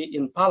must be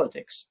in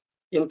politics,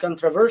 in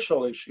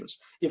controversial issues.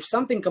 If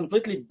something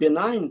completely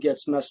benign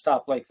gets messed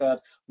up like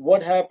that,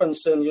 what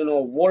happens in,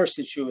 war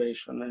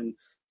situation and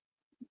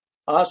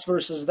us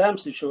versus them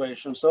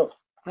situation? So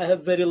I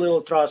have very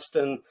little trust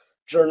in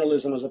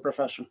journalism as a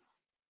profession.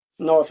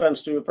 No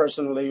offense to you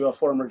personally, you're a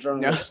former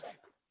journalist.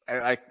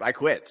 No, I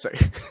quit. So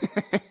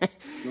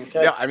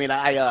Okay. No, I mean,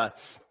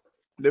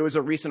 there was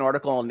a recent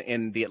article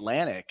in The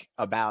Atlantic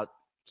about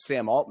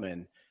Sam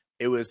Altman.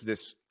 It was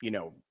this,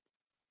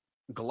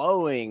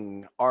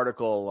 glowing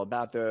article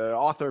about the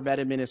author met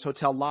him in his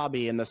hotel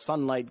lobby and the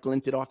sunlight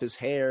glinted off his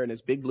hair and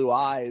his big blue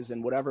eyes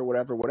and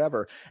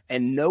whatever.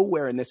 And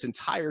nowhere in this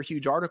entire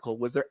huge article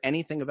was there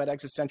anything about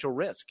existential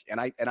risk. And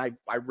I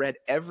read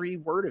every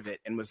word of it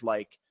and was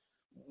like,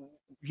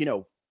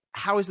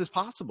 how is this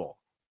possible?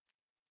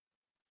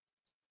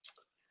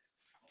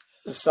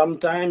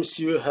 Sometimes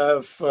you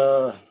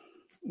have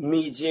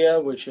media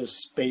which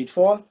is paid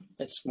for.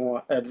 It's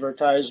more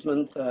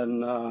advertisement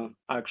than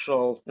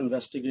actual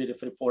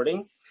investigative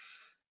reporting.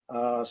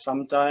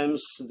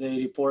 Sometimes they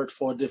report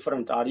for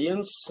different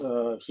audience.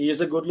 He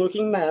is a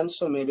good-looking man,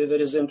 so maybe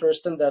there is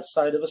interest in that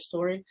side of the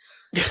story.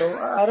 So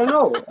I don't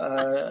know.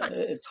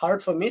 It's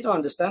hard for me to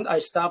understand. I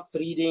stopped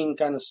reading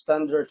kind of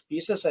standard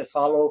pieces. I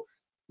follow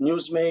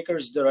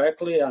newsmakers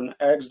directly on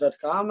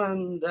x.com,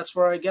 and that's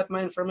where I get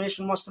my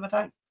information most of the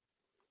time.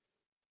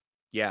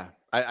 Yeah,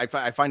 I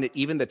find that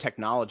even the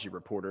technology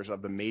reporters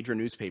of the major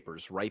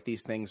newspapers write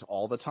these things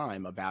all the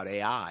time about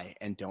AI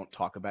and don't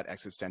talk about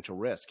existential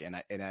risk.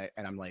 And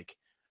I'm like,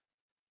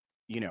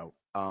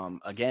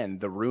 again,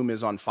 the room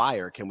is on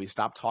fire. Can we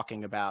stop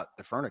talking about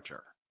the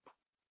furniture?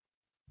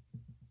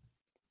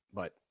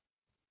 But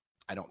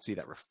I don't see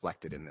that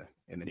reflected in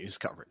the news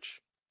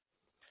coverage.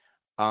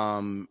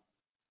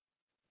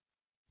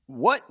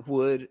 What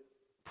would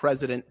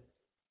President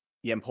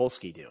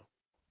Yampolskiy do?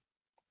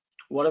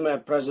 What am I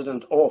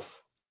president of?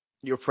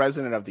 You're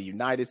president of the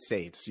United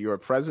States. You're a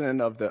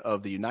president of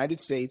the United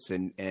States,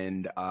 and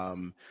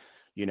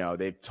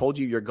they've told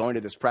you you're going to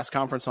this press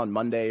conference on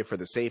Monday for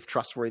the safe,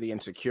 trustworthy, and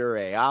secure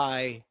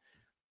AI.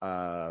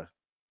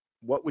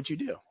 What would you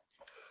do?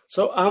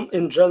 So I'm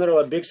in general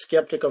a big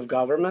skeptic of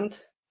government,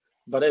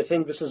 but I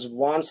think this is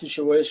one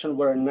situation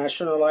where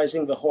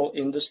nationalizing the whole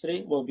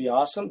industry will be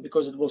awesome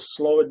because it will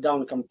slow it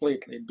down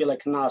completely. It'd be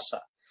like NASA.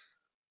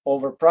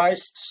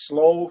 Overpriced,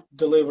 slow,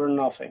 deliver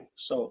nothing.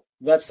 So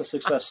that's the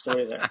success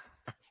story there.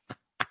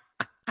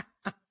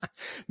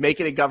 Make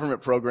it a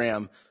government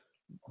program,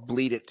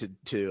 bleed it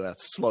to a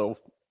slow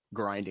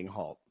grinding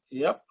halt.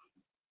 Yep.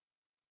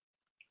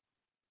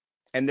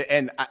 And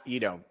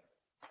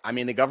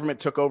the government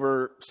took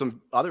over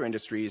some other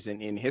industries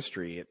in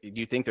history. Do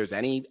you think there's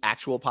any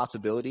actual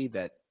possibility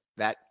that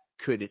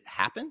could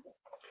happen?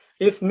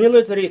 If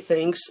military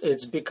thinks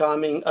it's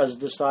becoming as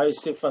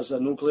decisive as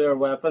a nuclear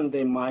weapon,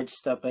 they might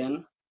step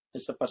in.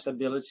 It's a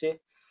possibility.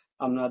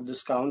 I'm not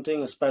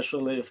discounting,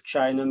 especially if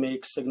China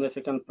makes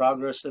significant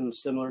progress in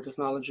similar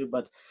technology.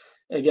 But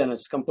again,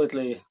 it's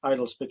completely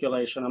idle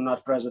speculation. I'm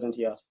not president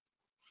yet.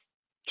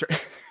 Sure.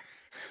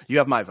 You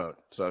have my vote,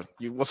 so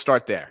we'll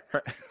start there.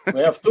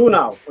 We have two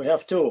now. I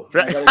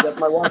gotta get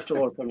my wife to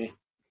vote for me.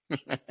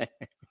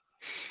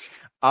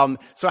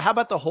 So how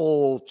about the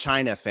whole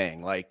China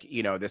thing? Like,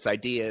 this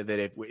idea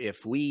that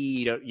if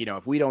we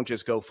don't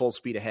just go full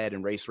speed ahead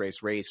and race,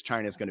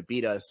 China's going to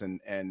beat us,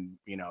 and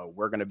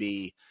we're going to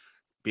be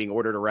being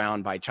ordered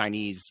around by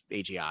Chinese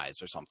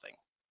AGIs or something.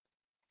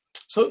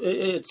 So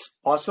it's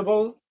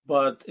possible,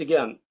 but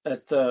again,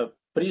 at the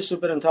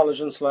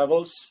pre-superintelligence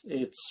levels,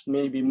 it's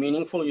maybe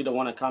meaningful. You don't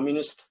want a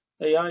communist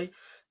AI.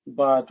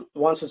 But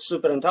once it's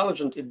super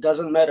intelligent, it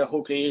doesn't matter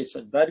who creates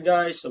it, bad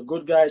guys or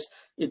good guys.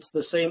 It's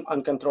the same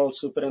uncontrolled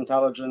super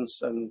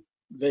intelligence, and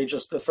they're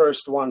just the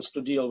first ones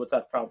to deal with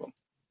that problem.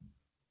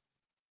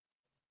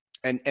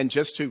 And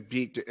just to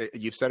be,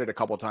 you've said it a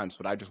couple of times,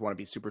 but I just want to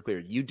be super clear.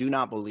 You do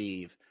not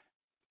believe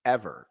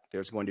ever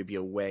there's going to be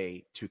a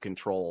way to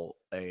control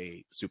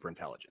a super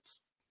intelligence.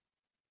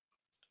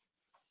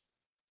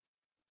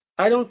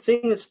 I don't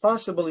think it's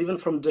possible, even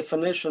from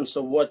definitions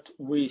of what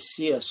we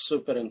see as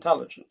super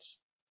intelligence.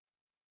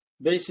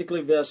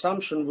 Basically, the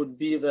assumption would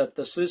be that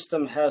the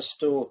system has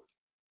to,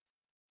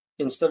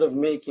 instead of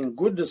making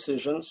good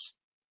decisions,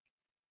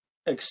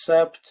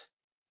 accept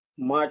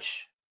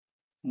much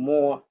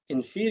more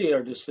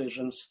inferior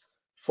decisions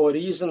for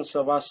reasons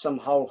of us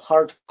somehow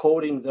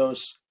hard-coding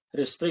those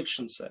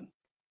restrictions in.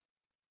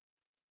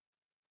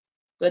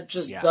 That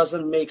just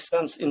doesn't make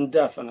sense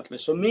indefinitely.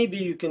 So maybe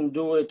you can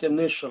do it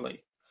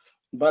initially,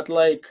 but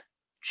like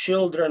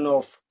children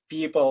of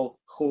people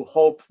who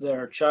hope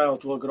their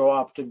child will grow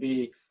up to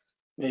be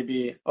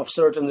maybe of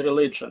certain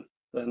religion.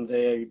 When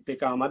they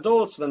become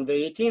adults, when they're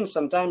 18,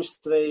 sometimes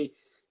they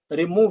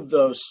remove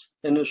those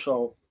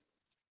initial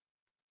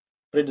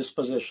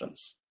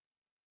predispositions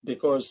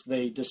because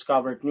they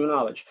discovered new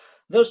knowledge.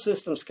 Those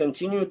systems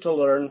continue to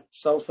learn,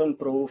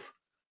 self-improve,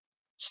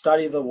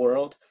 study the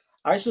world.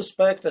 I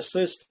suspect a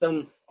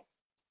system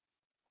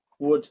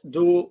would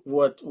do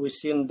what we've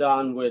seen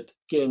done with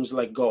games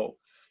like Go.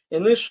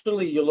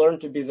 Initially, you learn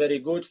to be very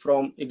good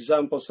from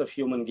examples of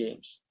human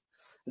games.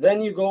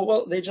 Then you go,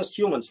 well, they're just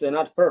humans. They're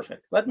not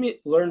perfect. Let me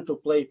learn to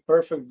play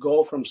perfect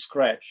Go from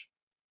scratch.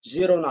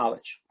 Zero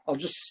knowledge. I'll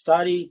just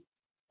study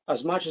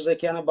as much as I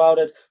can about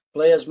it,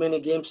 play as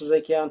many games as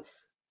I can.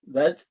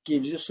 That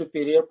gives you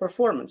superior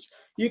performance.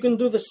 You can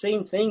do the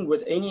same thing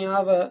with any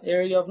other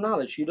area of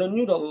knowledge. You don't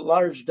need a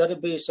large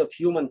database of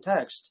human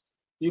text.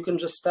 You can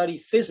just study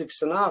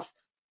physics enough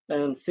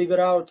and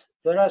figure out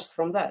the rest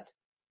from that.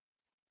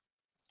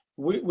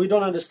 we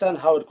don't understand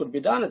how it could be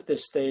done at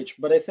this stage,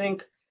 but I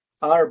think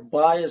our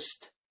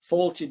biased,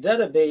 faulty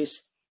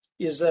database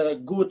is a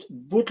good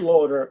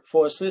bootloader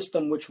for a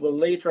system which will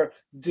later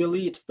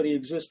delete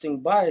pre-existing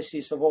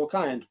biases of all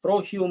kinds,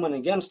 pro-human,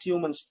 against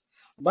humans.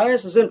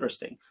 Bias is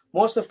interesting.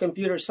 Most of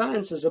computer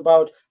science is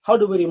about how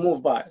do we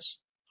remove bias.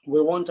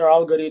 We want our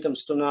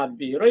algorithms to not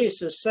be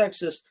racist,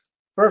 sexist,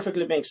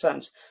 perfectly makes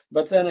sense.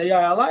 But then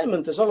AI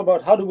alignment is all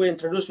about how do we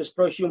introduce this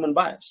pro-human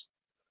bias,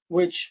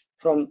 which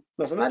from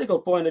mathematical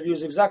point of view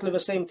is exactly the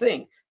same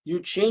thing. You're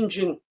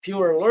changing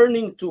pure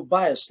learning to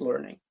biased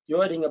learning.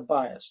 You're adding a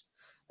bias.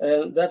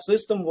 And that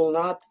system will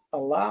not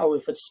allow,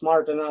 if it's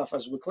smart enough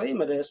as we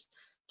claim it is,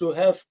 to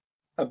have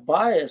a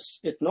bias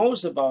it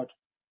knows about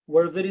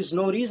where there is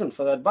no reason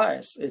for that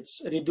bias.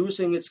 It's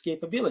reducing its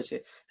capability,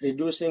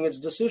 reducing its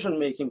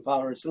decision-making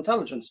power, its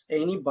intelligence.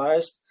 Any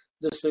biased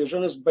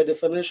decision is by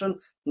definition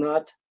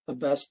not the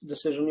best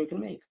decision you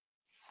can make.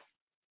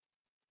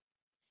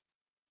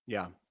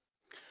 Yeah.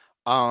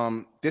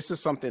 This is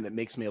something that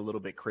makes me a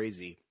little bit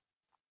crazy.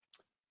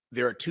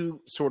 There are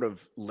two sort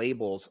of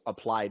labels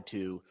applied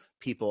to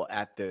people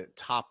at the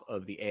top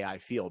of the AI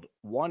field.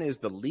 One is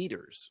the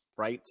leaders,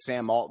 right?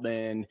 Sam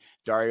Altman,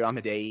 Dario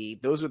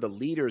Amodei, those are the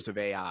leaders of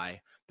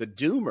AI. The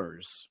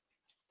doomers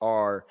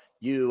are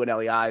you and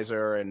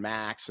Eliezer and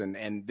Max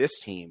and this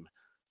team.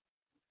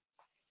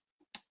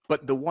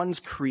 But the ones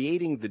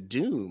creating the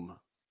doom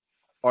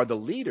are the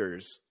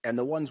leaders, and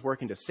the ones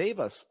working to save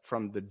us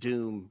from the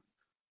doom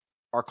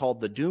are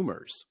called the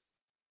doomers.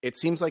 It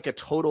seems like a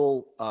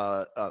total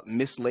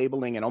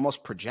mislabeling and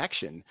almost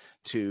projection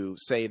to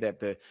say that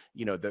the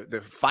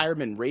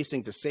firemen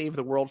racing to save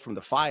the world from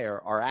the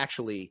fire are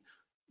actually,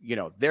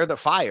 they're the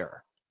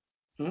fire.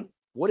 Mm-hmm.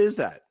 What is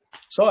that?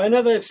 So I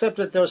never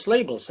accepted those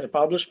labels. I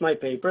published my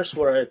papers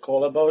where I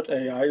call about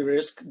AI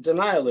risk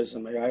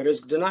denialism, AI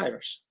risk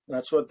deniers.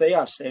 That's what they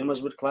are. Same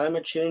as with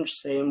climate change,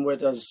 same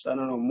with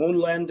moon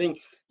landing,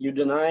 you're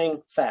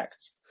denying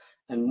facts.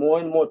 And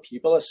more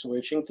people are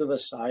switching to the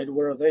side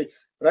where they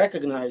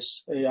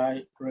recognize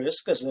AI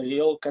risk as a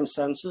real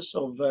consensus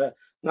of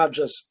not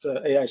just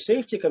AI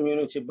safety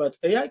community, but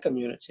AI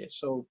community.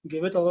 So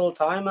give it a little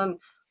time and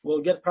we'll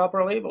get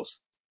proper labels.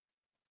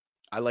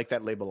 I like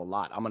that label a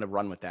lot. I'm going to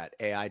run with that.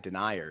 AI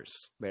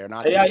deniers. They are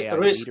not AI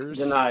risk leaders.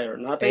 Denier,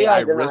 not AI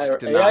denier. Risk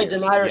deniers. AI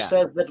denier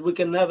says that we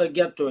can never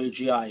get to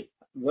AGI.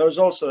 Those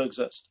also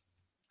exist.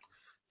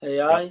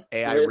 AI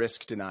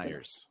risk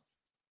deniers.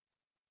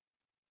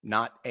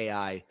 Not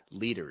AI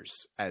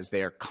leaders, as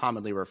they are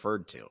commonly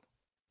referred to.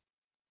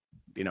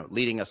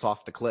 Leading us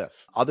off the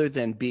cliff. Other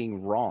than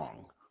being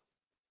wrong,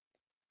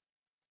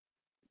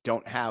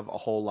 don't have a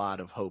whole lot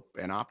of hope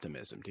and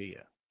optimism, do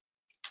you?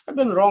 I've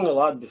been wrong a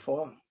lot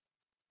before.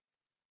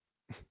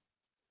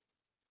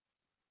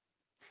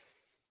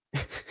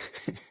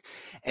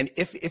 And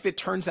if it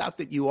turns out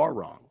that you are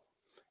wrong,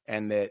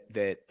 and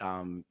that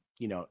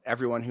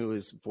everyone who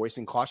is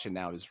voicing caution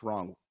now is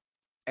wrong,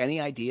 any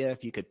idea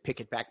if you could pick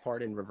it back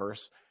apart in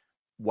reverse,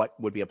 what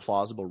would be a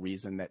plausible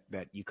reason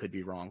that you could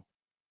be wrong?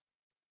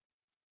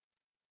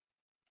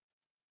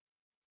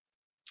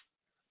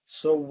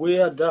 So we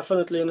are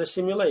definitely in a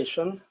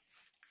simulation,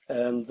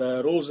 and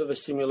the rules of a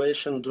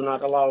simulation do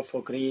not allow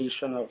for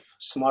creation of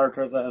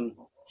smarter than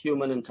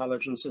human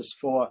intelligences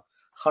for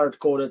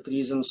hard-coded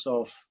reasons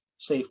of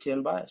safety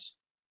and bias.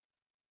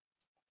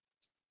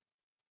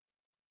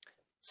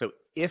 So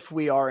if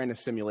we are in a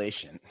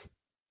simulation,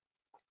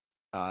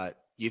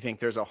 you think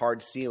there's a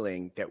hard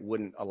ceiling that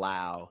wouldn't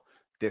allow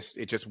this?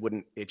 It just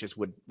would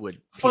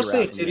for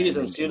safety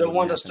reasons. You don't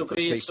want us to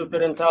create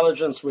super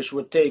intelligence which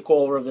would take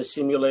over the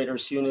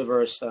simulator's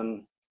universe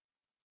and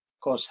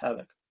cause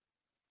havoc.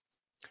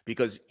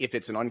 Because if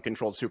it's an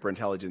uncontrolled super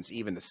intelligence,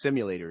 even the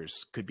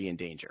simulators could be in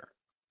danger.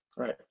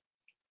 Right.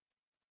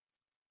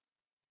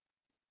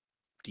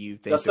 Do you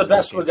think that's the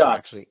best we got?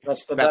 Actually,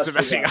 that's the best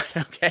we got.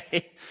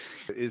 Okay.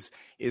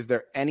 Is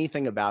there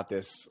anything about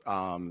this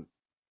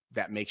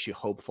that makes you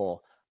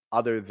hopeful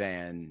other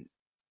than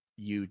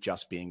you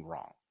just being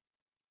wrong?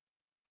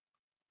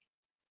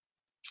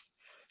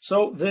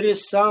 So there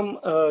is some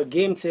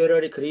game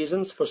theoretic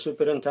reasons for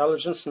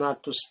superintelligence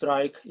not to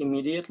strike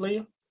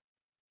immediately.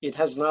 It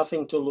has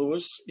nothing to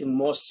lose in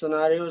most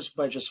scenarios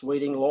by just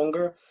waiting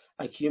longer,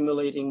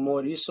 accumulating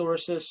more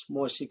resources,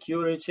 more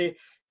security,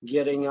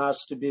 getting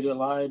us to be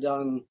relied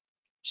on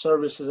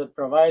services that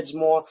provides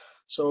more.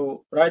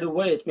 So right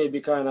away, it may be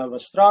kind of a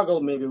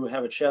struggle. Maybe we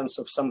have a chance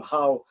of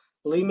somehow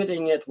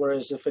limiting it,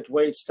 whereas if it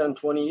waits 10,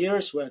 20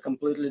 years, we're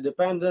completely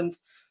dependent,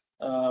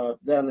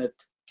 then it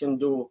can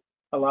do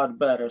a lot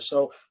better.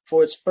 So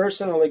for its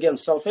personal, again,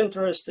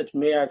 self-interest, it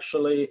may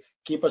actually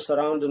keep us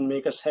around and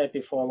make us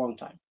happy for a long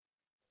time.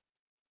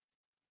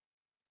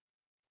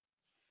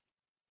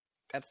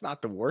 That's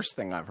not the worst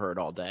thing I've heard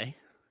all day.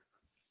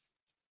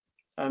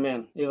 I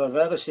mean, either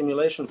that or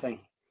simulation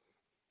thing.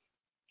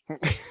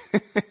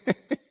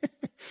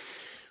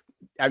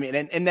 I mean,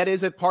 and that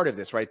is a part of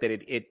this, right?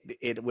 That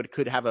it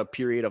could have a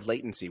period of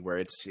latency where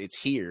it's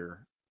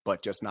here,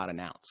 but just not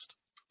announced.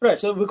 Right,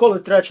 so we call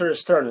it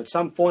treacherous turn. At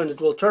some point it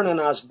will turn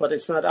on us, but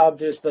it's not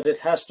obvious that it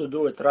has to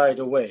do it right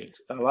away.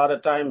 A lot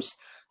of times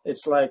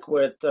it's like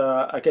with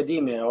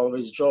academia. I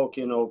always joke,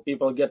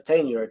 people get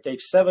tenure. It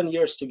takes 7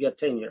 years to get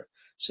tenure.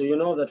 So you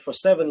know that for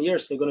 7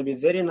 years they're going to be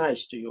very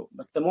nice to you.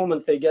 But the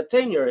moment they get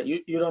tenure,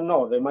 you don't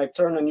know. They might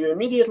turn on you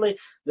immediately.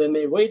 They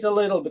may wait a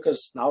little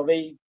because now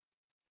they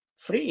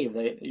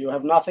free. You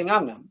have nothing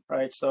on them,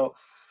 right? So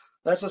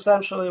that's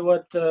essentially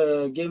what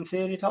game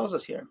theory tells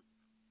us here.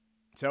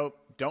 So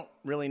don't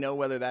really know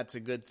whether that's a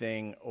good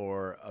thing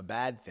or a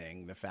bad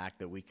thing, the fact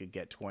that we could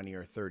get 20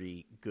 or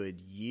 30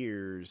 good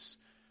years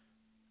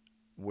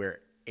where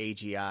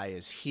AGI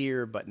is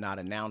here but not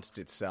announced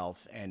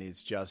itself and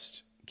is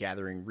just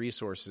gathering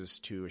resources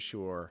to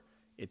assure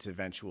its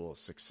eventual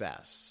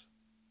success.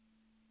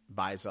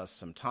 Buys us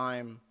some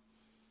time,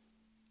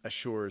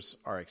 assures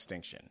our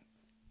extinction.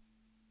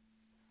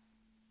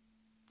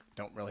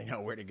 Don't really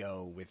know where to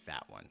go with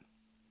that one.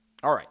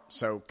 All right,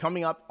 so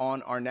coming up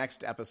on our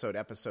next episode,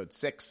 episode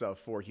 6 of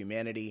For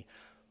Humanity,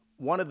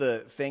 one of the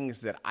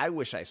things that I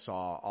wish I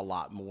saw a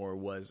lot more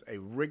was a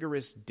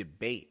rigorous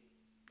debate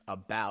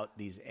about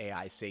these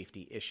AI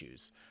safety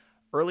issues.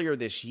 Earlier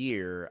this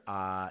year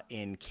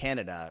in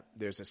Canada,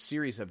 there's a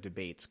series of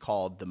debates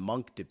called the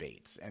Monk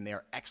Debates, and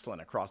they're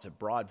excellent across a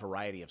broad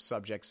variety of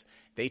subjects.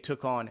 They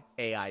took on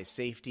AI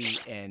safety,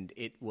 and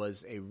it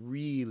was a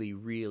really,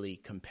 really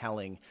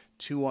compelling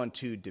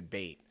 2-on-2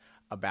 debate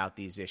about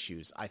these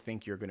issues. I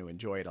think you're going to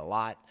enjoy it a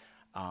lot.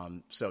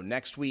 So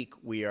next week,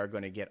 we are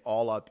going to get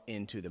all up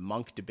into the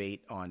Monk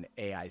debate on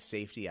AI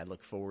safety. I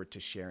look forward to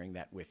sharing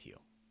that with you.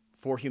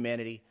 For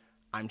Humanity,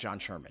 I'm John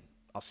Sherman.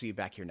 I'll see you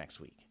back here next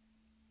week.